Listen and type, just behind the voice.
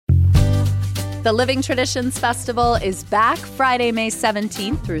The Living Traditions Festival is back Friday, May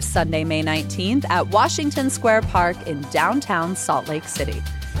 17th through Sunday, May 19th at Washington Square Park in downtown Salt Lake City.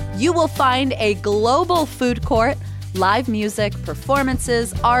 You will find a global food court, live music,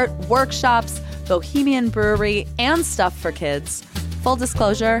 performances, art, workshops, bohemian brewery, and stuff for kids. Full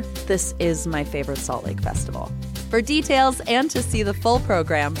disclosure, this is my favorite Salt Lake festival. For details and to see the full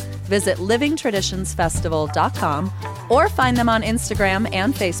program, visit livingtraditionsfestival.com or find them on Instagram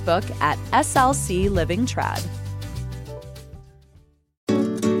and Facebook at SLC Living Trad.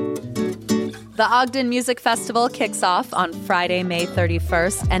 The Ogden Music Festival kicks off on Friday, May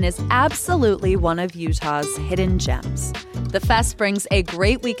 31st and is absolutely one of Utah's hidden gems. The fest brings a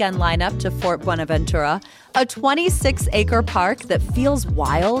great weekend lineup to Fort Buenaventura, a 26-acre park that feels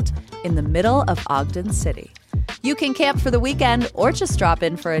wild in the middle of Ogden City. You can camp for the weekend or just drop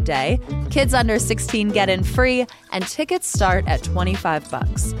in for a day. Kids under 16 get in free, and tickets start at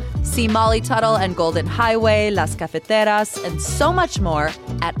 $25. See Molly Tuttle and Golden Highway, Las Cafeteras, and so much more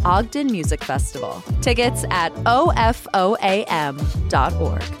at Ogden Music Festival. Tickets at ofoam.org.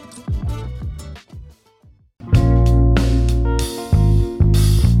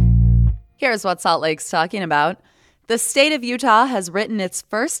 Here's what Salt Lake's talking about. The state of Utah has written its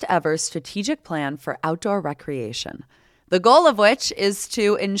first ever strategic plan for outdoor recreation, the goal of which is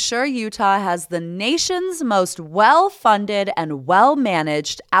to ensure Utah has the nation's most well-funded and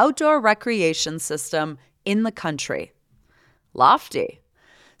well-managed outdoor recreation system in the country. Lofty.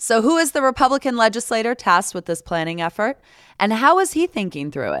 So who is the Republican legislator tasked with this planning effort, and how is he thinking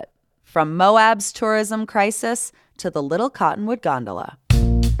through it? From Moab's tourism crisis to the Little Cottonwood Gondola.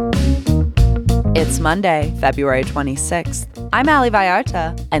 It's Monday, February 26th. I'm Ali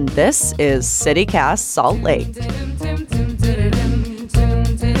Vallarta, and this is CityCast Salt Lake.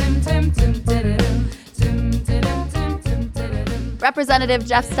 Representative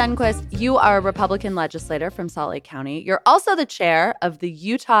Jeff Stenquist, you are a Republican legislator from Salt Lake County. You're also the chair of the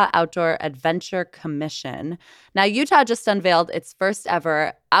Utah Outdoor Adventure Commission. Now, Utah just unveiled its first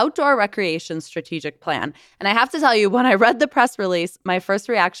ever outdoor recreation strategic plan. And I have to tell you, when I read the press release, my first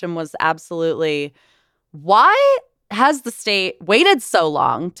reaction was absolutely, why has the state waited so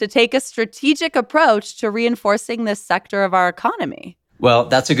long to take a strategic approach to reinforcing this sector of our economy? Well,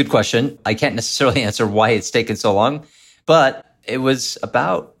 that's a good question. I can't necessarily answer why it's taken so long, but it was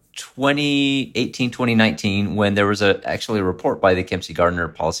about 2018, 2019 when there was actually a report by the Kempsey Gardner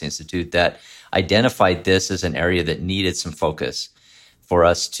Policy Institute that identified this as an area that needed some focus for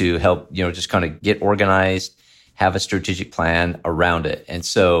us to help, just kind of get organized, have a strategic plan around it. And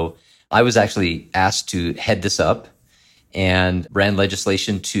so I was actually asked to head this up and ran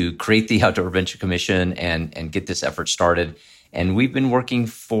legislation to create the Outdoor Adventure Commission and get this effort started. And we've been working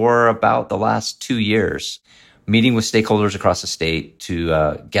for about the last 2 years, meeting with stakeholders across the state to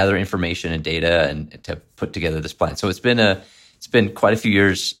gather information and data and to put together this plan. So it's been quite a few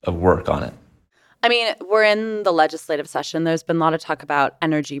years of work on it. I mean, we're in the legislative session. There's been a lot of talk about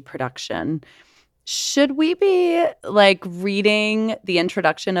energy production. Should we be reading the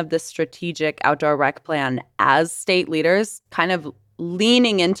introduction of this strategic outdoor rec plan as state leaders kind of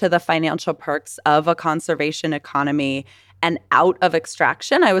leaning into the financial perks of a conservation economy and out of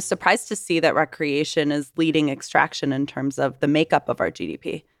extraction? I was surprised to see that recreation is leading extraction in terms of the makeup of our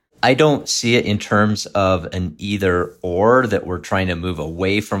GDP. I don't see it in terms of an either or, that we're trying to move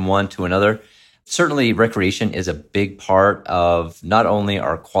away from one to another. Certainly, recreation is a big part of not only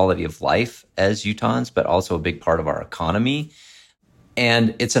our quality of life as Utahns, but also a big part of our economy.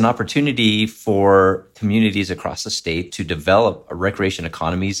 And it's an opportunity for communities across the state to develop recreation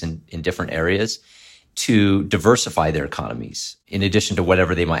economies in different areas, to diversify their economies in addition to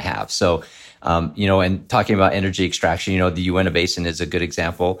whatever they might have. So, and talking about energy extraction, the Uinta Basin is a good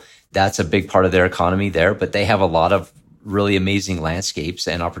example. That's a big part of their economy there, but they have a lot of really amazing landscapes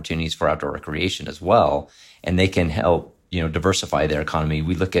and opportunities for outdoor recreation as well. And they can help, diversify their economy.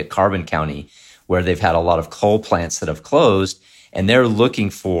 We look at Carbon County, where they've had a lot of coal plants that have closed, and they're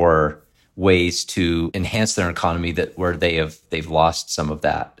looking for ways to enhance their economy where they've lost some of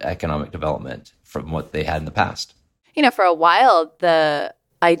that economic development from what they had in the past. For a while, the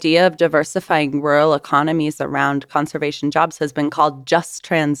idea of diversifying rural economies around conservation jobs has been called just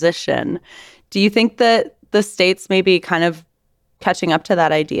transition. Do you think that the states may be kind of catching up to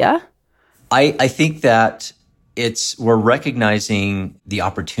that idea? I think that we're recognizing the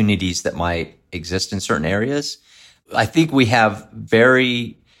opportunities that might exist in certain areas. I think we have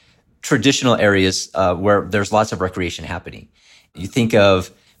very traditional areas where there's lots of recreation happening. You think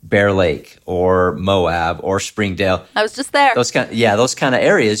of Bear Lake or Moab or Springdale. I was just there. Those kind of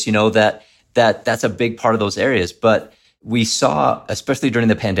areas, that's a big part of those areas. But We saw, especially during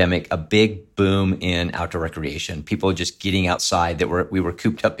the pandemic, a big boom in outdoor recreation. People just getting outside we were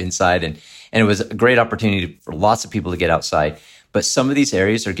cooped up inside, and it was a great opportunity for lots of people to get outside. But some of these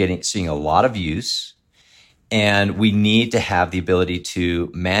areas are seeing a lot of use, and we need to have the ability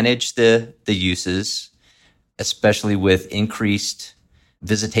to manage the uses, especially with increased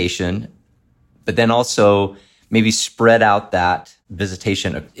visitation, but then also maybe spread out that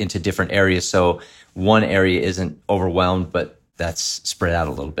visitation into different areas so one area isn't overwhelmed, but that's spread out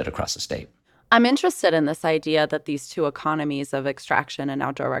a little bit across the state. I'm interested in this idea that these two economies of extraction and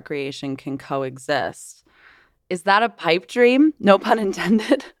outdoor recreation can coexist. Is that a pipe dream? No pun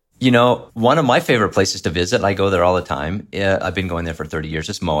intended. One of my favorite places to visit, I go there all the time. I've been going there for 30 years.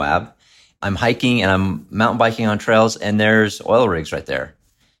 It's Moab. I'm hiking and I'm mountain biking on trails, and there's oil rigs right there.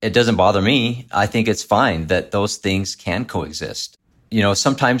 It doesn't bother me. I think it's fine that those things can coexist.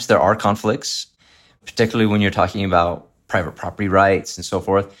 Sometimes there are conflicts, particularly when you're talking about private property rights and so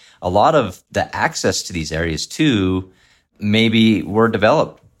forth. A lot of the access to these areas too maybe were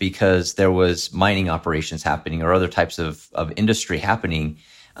developed because there was mining operations happening or other types of industry happening.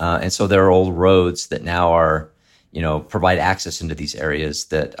 And so there are old roads that now are, provide access into these areas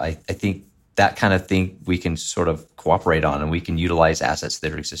that I think that kind of thing we can sort of cooperate on, and we can utilize assets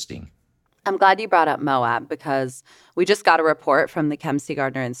that are existing. I'm glad you brought up Moab because we just got a report from the Kempsey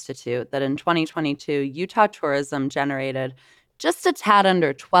Gardner Institute that in 2022, Utah tourism generated just a tad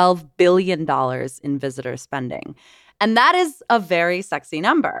under $12 billion in visitor spending. And that is a very sexy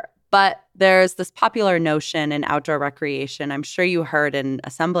number. But there's this popular notion in outdoor recreation, I'm sure you heard in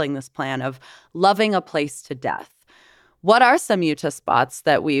assembling this plan, of loving a place to death. What are some Utah spots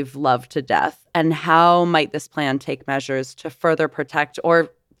that we've loved to death, and how might this plan take measures to further protect or,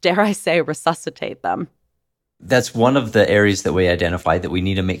 dare I say, resuscitate them? That's one of the areas that we identified that we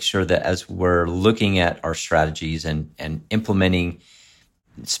need to make sure that as we're looking at our strategies and implementing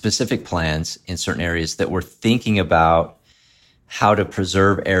specific plans in certain areas, that we're thinking about how to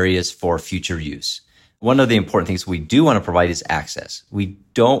preserve areas for future use. One of the important things we do want to provide is access. We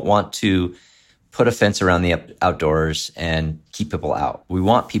don't want to put a fence around the outdoors and keep people out. We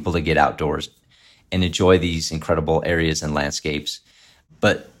want people to get outdoors and enjoy these incredible areas and landscapes.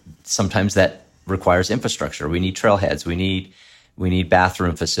 But sometimes that requires infrastructure. We need trailheads. We need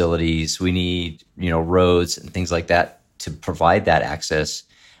bathroom facilities. We need, roads and things like that to provide that access.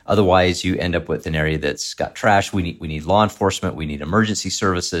 Otherwise, you end up with an area that's got trash. We need law enforcement. We need emergency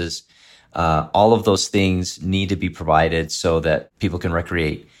services. All of those things need to be provided so that people can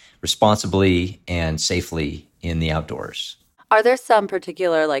recreate responsibly and safely in the outdoors. Are there some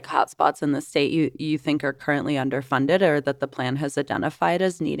particular hotspots in the state you think are currently underfunded or that the plan has identified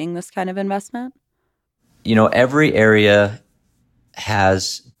as needing this kind of investment? Every area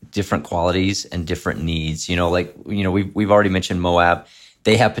has different qualities and different needs. We've already mentioned Moab.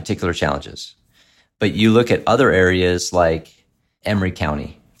 They have particular challenges. But you look at other areas like Emery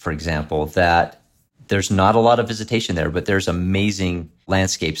County, for example, that there's not a lot of visitation there, but there's amazing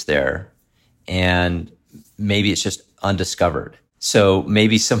landscapes there. And maybe it's just undiscovered. So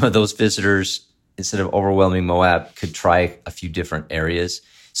maybe some of those visitors, instead of overwhelming Moab, could try a few different areas.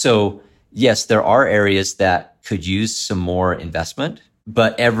 So yes, there are areas that could use some more investment,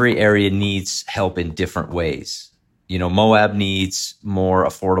 but every area needs help in different ways. Moab needs more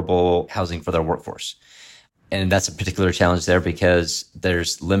affordable housing for their workforce. And that's a particular challenge there because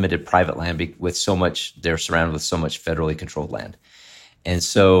there's limited private land they're surrounded with so much federally controlled land. And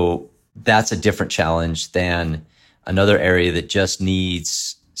so that's a different challenge than another area that just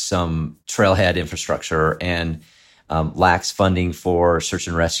needs some trailhead infrastructure and lacks funding for search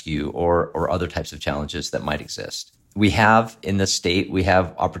and rescue or other types of challenges that might exist. We have in the state, we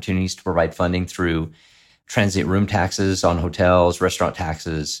have opportunities to provide funding through transient room taxes on hotels, restaurant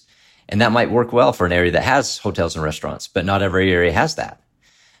taxes, and that might work well for an area that has hotels and restaurants, but not every area has that.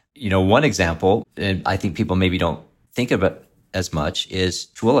 One example, and I think people maybe don't think of it as much, is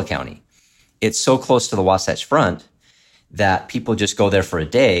Tooele County. It's so close to the Wasatch Front that people just go there for a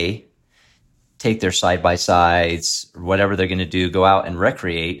day, take their side-by-sides, whatever they're going to do, go out and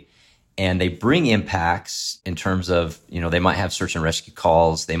recreate, and they bring impacts in terms of, they might have search and rescue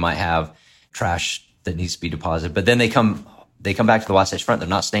calls, they might have trash that needs to be deposited, but then they come back to the Wasatch Front. They're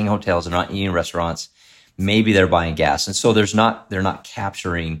not staying in hotels. They're not eating in restaurants. Maybe they're buying gas. And so they're not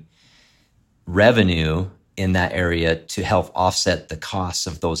capturing revenue in that area to help offset the costs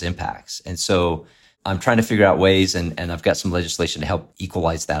of those impacts. And so I'm trying to figure out ways, and I've got some legislation to help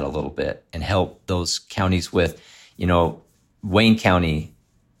equalize that a little bit and help those counties with, Wayne County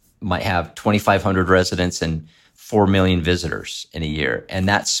might have 2,500 residents and 4 million visitors in a year. And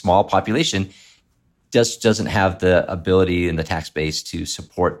that small population just doesn't have the ability and the tax base to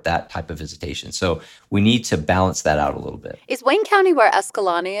support that type of visitation. So we need to balance that out a little bit. Is Wayne County where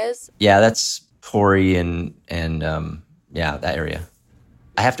Escalante is? Yeah, that's Corey and that area.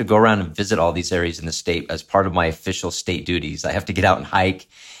 I have to go around and visit all these areas in the state as part of my official state duties. I have to get out and hike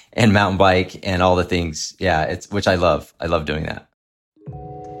and mountain bike and all the things. Yeah, which I love. I love doing that.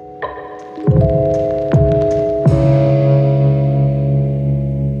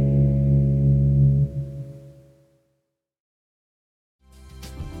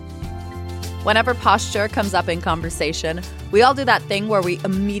 Whenever posture comes up in conversation, we all do that thing where we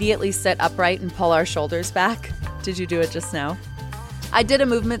immediately sit upright and pull our shoulders back. Did you do it just now? I did a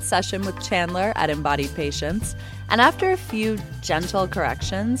movement session with Chandler at Embodied Patience, and after a few gentle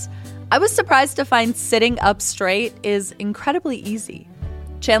corrections, I was surprised to find sitting up straight is incredibly easy.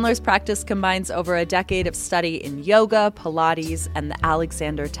 Chandler's practice combines over a decade of study in yoga, Pilates, and the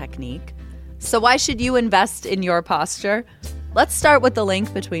Alexander technique. So why should you invest in your posture? Let's start with the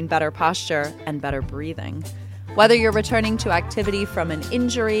link between better posture and better breathing. Whether you're returning to activity from an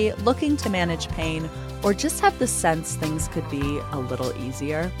injury, looking to manage pain, or just have the sense things could be a little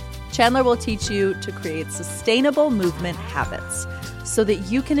easier, Chandler will teach you to create sustainable movement habits so that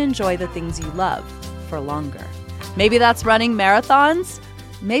you can enjoy the things you love for longer. Maybe that's running marathons.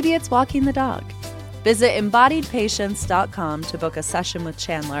 Maybe it's walking the dog. Visit embodiedpatience.com to book a session with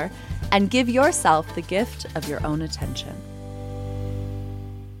Chandler and give yourself the gift of your own attention.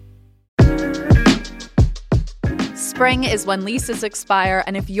 Spring is when leases expire,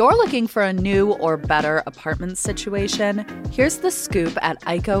 and if you're looking for a new or better apartment situation, here's the scoop at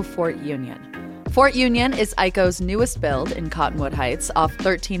ICO Fort Union. Fort Union is ICO's newest build in Cottonwood Heights off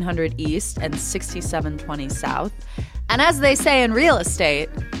 1300 East and 6720 South. And as they say in real estate,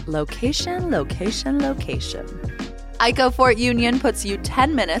 location, location, location. ICO Fort Union puts you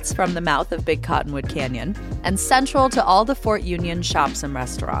 10 minutes from the mouth of Big Cottonwood Canyon and central to all the Fort Union shops and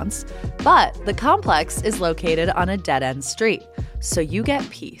restaurants. But the complex is located on a dead-end street, so you get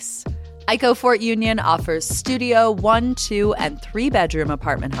peace. ICO Fort Union offers studio 1, 2, and 3-bedroom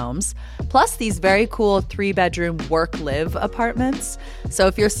apartment homes, plus these very cool 3-bedroom work-live apartments. So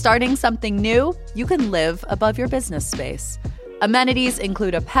if you're starting something new, you can live above your business space. Amenities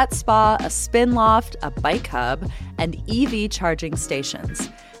include a pet spa, a spin loft, a bike hub, and EV charging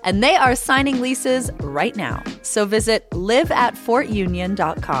stations. And they are signing leases right now. So visit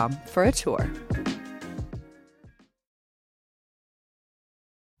liveatfortunion.com for a tour.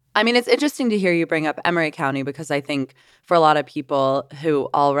 I mean, it's interesting to hear you bring up Emery County because I think for a lot of people who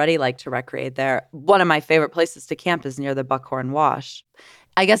already like to recreate there, one of my favorite places to camp is near the Buckhorn Wash.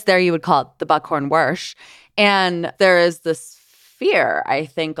 I guess there you would call it the Buckhorn Wash. And there is this fear, I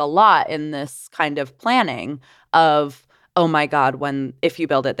think, a lot in this kind of planning of, oh my God, if you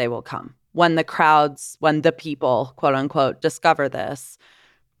build it, they will come. When the crowds, when the people, quote unquote, discover this,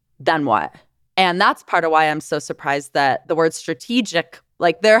 then what? And that's part of why I'm so surprised that the word strategic,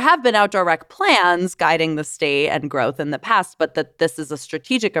 like there have been outdoor rec plans guiding the state and growth in the past, but that this is a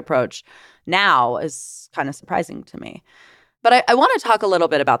strategic approach now is kind of surprising to me. But I want to talk a little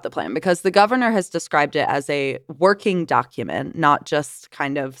bit about the plan because the governor has described it as a working document, not just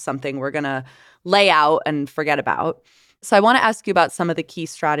kind of something we're going to lay out and forget about. So I want to ask you about some of the key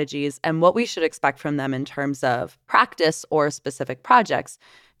strategies and what we should expect from them in terms of practice or specific projects.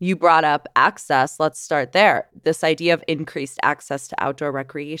 You brought up access. Let's start there. This idea of increased access to outdoor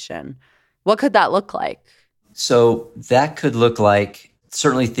recreation. What could that look like? So that could look like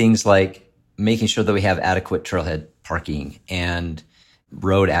certainly things like making sure that we have adequate trailhead parking and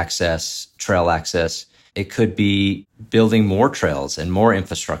road access, trail access. It could be building more trails and more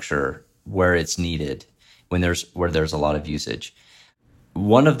infrastructure where it's needed where there's a lot of usage.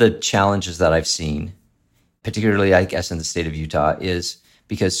 One of the challenges that I've seen, particularly I guess in the state of Utah, is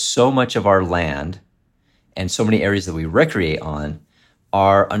because so much of our land and so many areas that we recreate on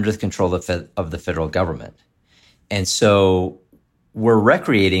are under the control of the federal government. And so we're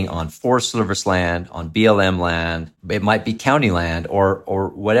recreating on Forest Service land, on BLM land, it might be county land or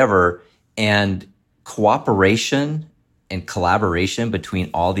whatever, and cooperation and collaboration between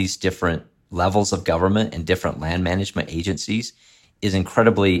all these different levels of government and different land management agencies is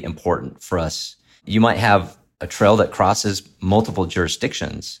incredibly important for us. You might have a trail that crosses multiple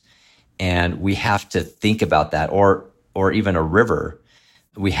jurisdictions, and we have to think about that, or even a river.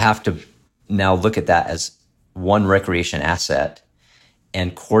 We have to now look at that as one recreation asset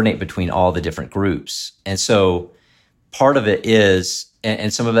and coordinate between all the different groups. And so part of it is,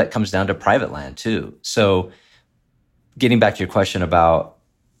 and some of that comes down to private land too. So getting back to your question about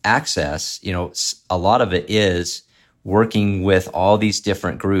access, a lot of it is working with all these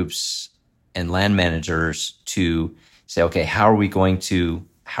different groups and land managers to say, okay, how are we going to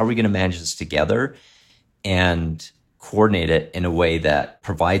manage this together and coordinate it in a way that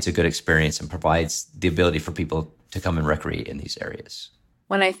provides a good experience and provides the ability for people to come and recreate in these areas.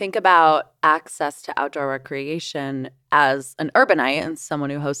 When I think about access to outdoor recreation as an urbanite and someone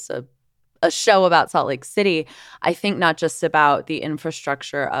who hosts a show about Salt Lake City, I think not just about the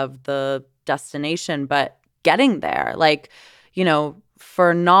infrastructure of the destination, but getting there. Like, you know,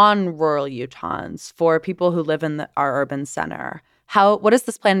 for non-rural Utahns, for people who live in our urban center, what does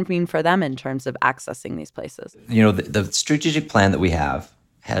this plan mean for them in terms of accessing these places? You know, the strategic plan that we have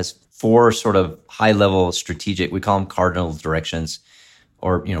has 4 sort of high-level strategic, we call them cardinal directions,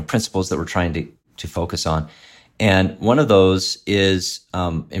 or, you know, principles that we're trying to focus on. And one of those is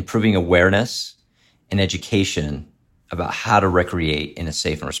improving awareness and education about how to recreate in a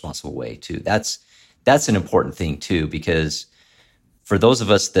safe and responsible way too. That's an important thing too, because for those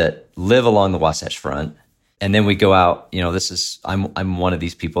of us that live along the Wasatch Front, and then we go out, you know, I'm one of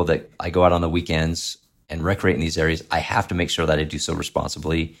these people that I go out on the weekends and recreate in these areas. I have to make sure that I do so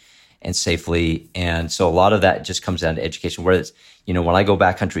responsibly and safely. And so a lot of that just comes down to education. Whereas, you know, when I go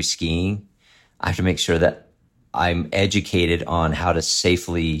backcountry skiing, I have to make sure that I'm educated on how to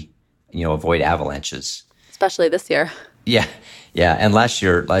safely, you know, avoid avalanches. Especially this year. Yeah. And last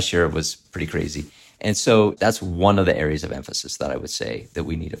year it was pretty crazy. And so that's one of the areas of emphasis that I would say that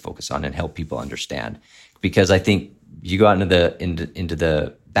we need to focus on and help people understand. Because I think you go out into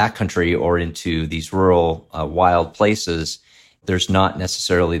the backcountry or into these rural, wild places, there's not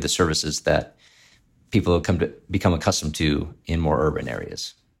necessarily the services that people have come to become accustomed to in more urban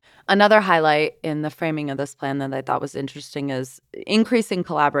areas. Another highlight in the framing of this plan that I thought was interesting is increasing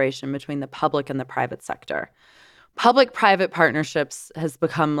collaboration between the public and the private sector. Public-private partnerships has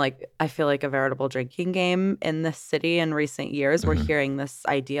become, like, I feel like a veritable drinking game in this city in recent years. We're hearing this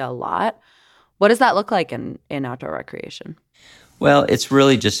idea a lot. What does that look like in outdoor recreation? Well, it's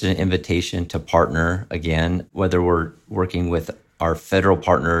really just an invitation to partner again, whether we're working with our federal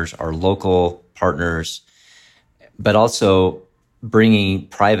partners, our local partners, but also bringing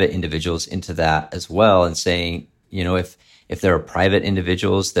private individuals into that as well and saying, you know, if there are private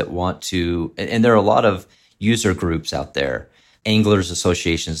individuals that want to, and there are a lot of user groups out there, anglers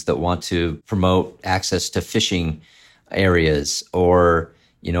associations that want to promote access to fishing areas, or,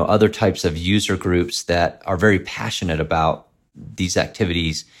 you know, other types of user groups that are very passionate about these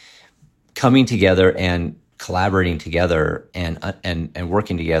activities, coming together and collaborating together and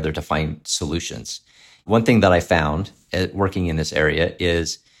working together to find solutions. One thing that I found working in this area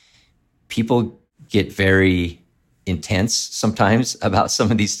is people get very intense sometimes about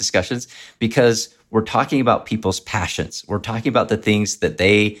some of these discussions because we're talking about people's passions. We're talking about the things that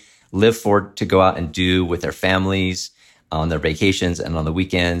they live for to go out and do with their families on their vacations and on the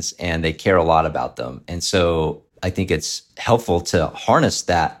weekends, and they care a lot about them. And so I think it's helpful to harness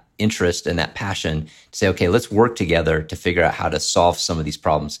that interest and that passion to say, okay, let's work together to figure out how to solve some of these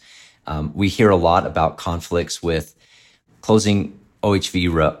problems. We hear a lot about conflicts with closing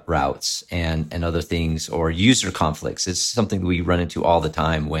OHV routes and other things, or user conflicts. It's something we run into all the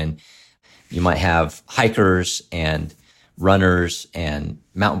time when you might have hikers and runners and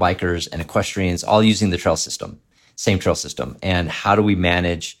mountain bikers and equestrians all using the same trail system. And how do we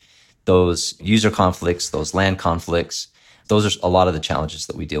manage those user conflicts, those land conflicts? Those are a lot of the challenges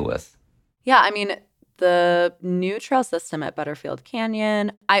that we deal with. Yeah, I mean, the new trail system at Butterfield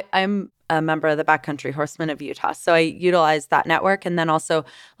Canyon, I'm a member of the Backcountry Horsemen of Utah, so I utilize that network. And then also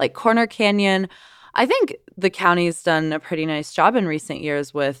like Corner Canyon. I think the county's done a pretty nice job in recent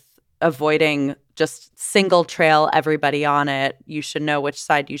years with avoiding just single trail, everybody on it. You should know which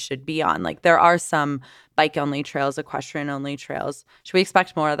side you should be on. Like, there are some bike-only trails, equestrian-only trails. Should we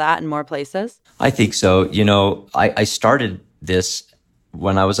expect more of that in more places? I think so. You know, I started this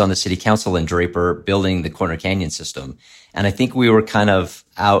when I was on the city council in Draper building the Corner Canyon system. And I think we were kind of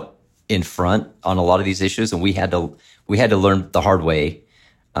out in front on a lot of these issues, and we had to learn the hard way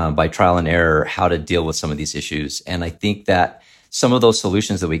by trial and error how to deal with some of these issues. And I think that some of those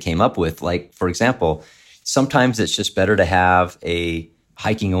solutions that we came up with, like, for example, sometimes it's just better to have a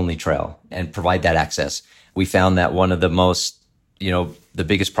hiking only trail and provide that access. We found that one of the most, the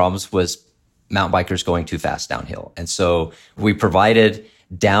biggest problems was mountain bikers going too fast downhill. And so we provided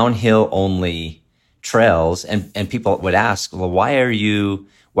downhill only trails, and people would ask, well, why are you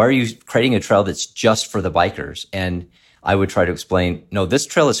creating a trail that's just for the bikers? And I would try to explain, no, this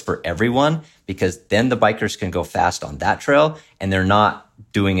trail is for everyone, because then the bikers can go fast on that trail and they're not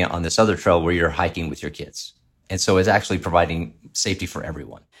doing it on this other trail where you're hiking with your kids. And so it's actually providing safety for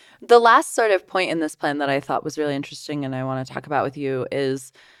everyone. The last sort of point in this plan that I thought was really interesting and I want to talk about with you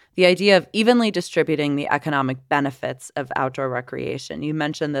is the idea of evenly distributing the economic benefits of outdoor recreation. You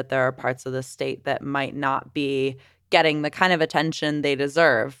mentioned that there are parts of the state that might not be getting the kind of attention they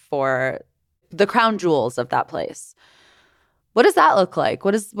deserve for the crown jewels of that place. What does that look like?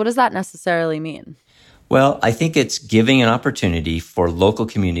 What does that necessarily mean? Well, I think it's giving an opportunity for local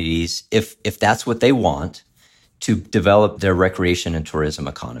communities, if that's what they want, to develop their recreation and tourism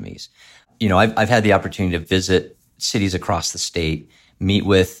economies. I've had the opportunity to visit cities across the state, meet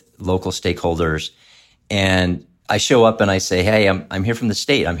with local stakeholders, and I show up and I say, "Hey, I'm here from the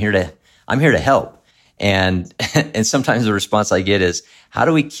state. I'm here to help." And and sometimes the response I get is, "How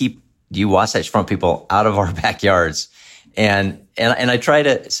do we keep you Wasatch Front people out of our backyards?" And I try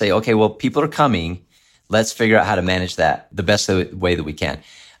to say, "Okay, well, people are coming. Let's figure out how to manage that the best way that we can."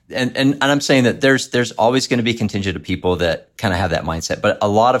 And I'm saying that there's always going to be a contingent of people that kind of have that mindset, but a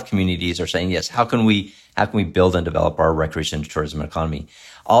lot of communities are saying, "Yes, how can we build and develop our recreation and tourism economy?"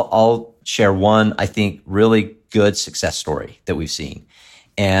 I'll share one, I think, really good success story that we've seen,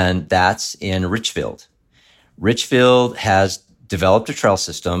 and that's in Richfield. Richfield has developed a trail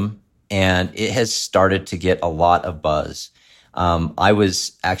system, and it has started to get a lot of buzz. I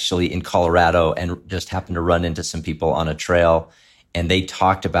was actually in Colorado and just happened to run into some people on a trail, and they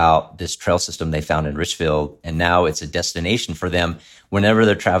talked about this trail system they found in Richfield, and now it's a destination for them whenever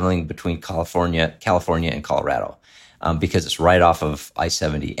they're traveling between California and Colorado, because it's right off of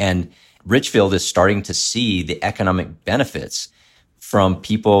I-70. And Richfield is starting to see the economic benefits from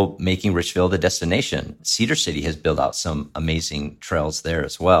people making Richfield a destination. Cedar City has built out some amazing trails there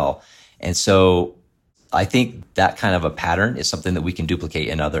as well. And so I think that kind of a pattern is something that we can duplicate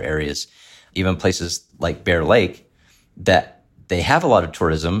in other areas, even places like Bear Lake, that they have a lot of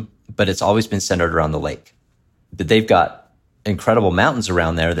tourism, but it's always been centered around the lake. But they've got incredible mountains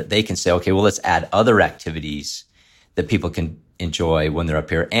around there that they can say, okay, well, let's add other activities that people can enjoy when they're up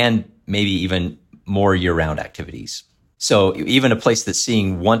here, and maybe even more year-round activities. So even a place that's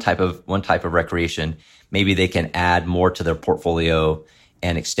seeing one type of recreation, maybe they can add more to their portfolio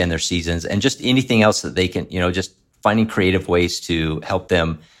and extend their seasons, and just anything else that they can, just finding creative ways to help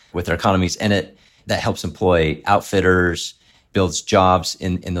them with their economies. And that helps employ outfitters, builds jobs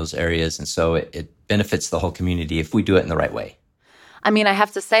in those areas. And so it benefits the whole community if we do it in the right way. I mean, I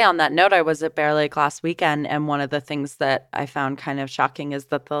have to say on that note, I was at Bear Lake last weekend, and one of the things that I found kind of shocking is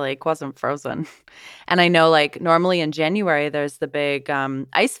that the lake wasn't frozen. And I know, normally in January, there's the big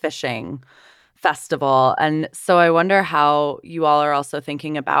ice fishing festival. And so I wonder how you all are also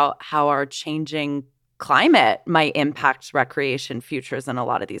thinking about how our changing climate might impact recreation futures in a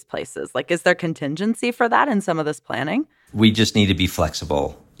lot of these places. Is there contingency for that in some of this planning? We just need to be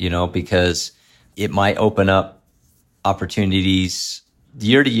flexible, because it might open up opportunities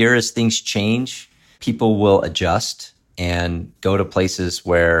year to year as things change. People will adjust and go to places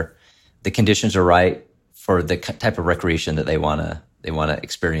where the conditions are right for the type of recreation that they want to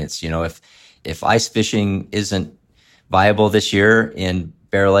experience. If ice fishing isn't viable this year in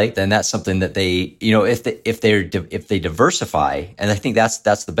Bear Lake, then that's something that they, if they diversify, and I think that's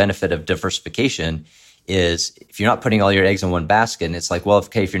the benefit of diversification, is if you're not putting all your eggs in one basket, and it's like, well,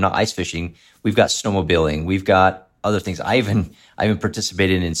 okay, if you're not ice fishing, we've got snowmobiling, we've got other things. I even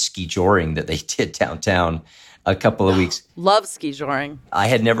participated in ski joring that they did downtown a couple of weeks. Love ski joring. I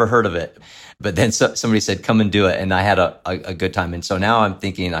had never heard of it, but then somebody said, come and do it. And I had a good time. And so now I'm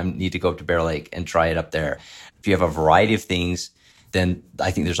thinking I need to go up to Bear Lake and try it up there. If you have a variety of things, then I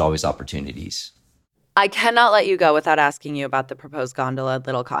think there's always opportunities. I cannot let you go without asking you about the proposed gondola at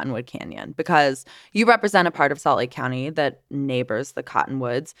Little Cottonwood Canyon, because you represent a part of Salt Lake County that neighbors the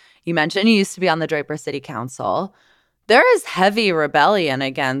Cottonwoods. You mentioned you used to be on the Draper City Council. There is heavy rebellion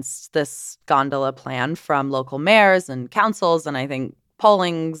against this gondola plan from local mayors and councils, and I think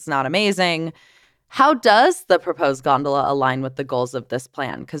polling's not amazing. How does the proposed gondola align with the goals of this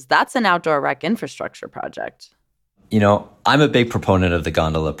plan? Because that's an outdoor rec infrastructure project. I'm a big proponent of the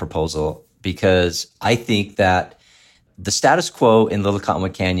gondola proposal because I think that the status quo in Little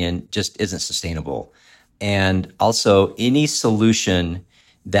Cottonwood Canyon just isn't sustainable. And also, any solution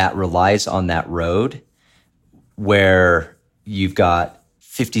that relies on that road, where you've got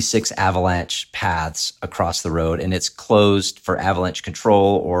 56 avalanche paths across the road and it's closed for avalanche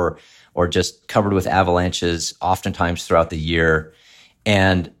control or just covered with avalanches oftentimes throughout the year,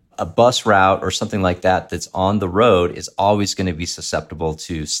 and a bus route or something like that that's on the road is always going to be susceptible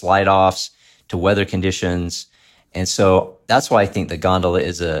to slide-offs, to weather conditions. And so that's why I think the gondola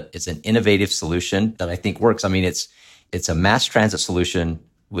is an innovative solution that I think works. I mean, it's a mass transit solution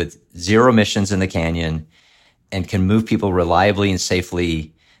with zero emissions in the canyon and can move people reliably and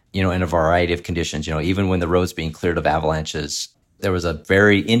safely, in a variety of conditions. Even when the road's being cleared of avalanches, There was a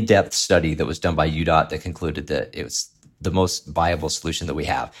very in-depth study that was done by UDOT that concluded that it was the most viable solution that we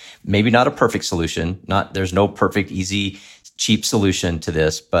have. Maybe not a perfect solution. There's no perfect, easy, cheap solution to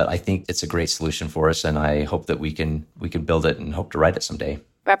this, but I think it's a great solution for us, and I hope that we can build it and hope to ride it someday.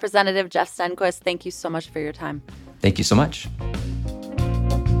 Representative Jeff Stenquist, thank you so much for your time. Thank you so much.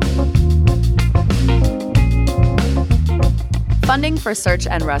 Funding for search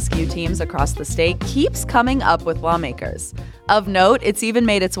and rescue teams across the state keeps coming up with lawmakers. Of note, it's even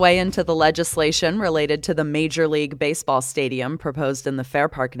made its way into the legislation related to the Major League Baseball stadium proposed in the Fair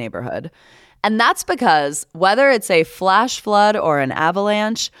Park neighborhood. And that's because whether it's a flash flood or an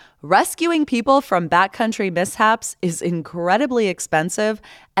avalanche, rescuing people from backcountry mishaps is incredibly expensive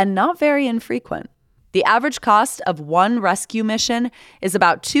and not very infrequent. The average cost of one rescue mission is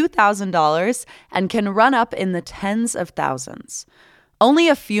about $2,000 and can run up in the tens of thousands. Only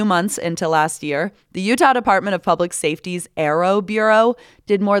a few months into last year, the Utah Department of Public Safety's Aero Bureau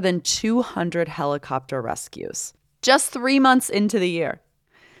did more than 200 helicopter rescues. Just 3 months into the year.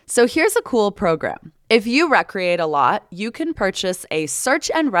 So here's a cool program. If you recreate a lot, you can purchase a Search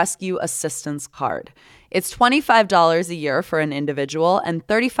and Rescue Assistance Card. It's $25 a year for an individual and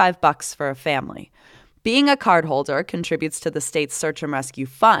 $35 for a family. Being a cardholder contributes to the state's Search and Rescue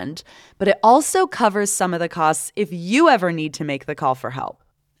Fund, but it also covers some of the costs if you ever need to make the call for help.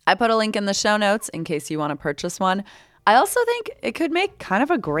 I put a link in the show notes in case you want to purchase one. I also think it could make kind of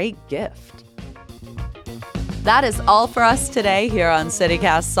a great gift. That is all for us today here on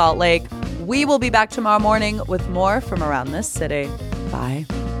CityCast Salt Lake. We will be back tomorrow morning with more from around this city. Bye.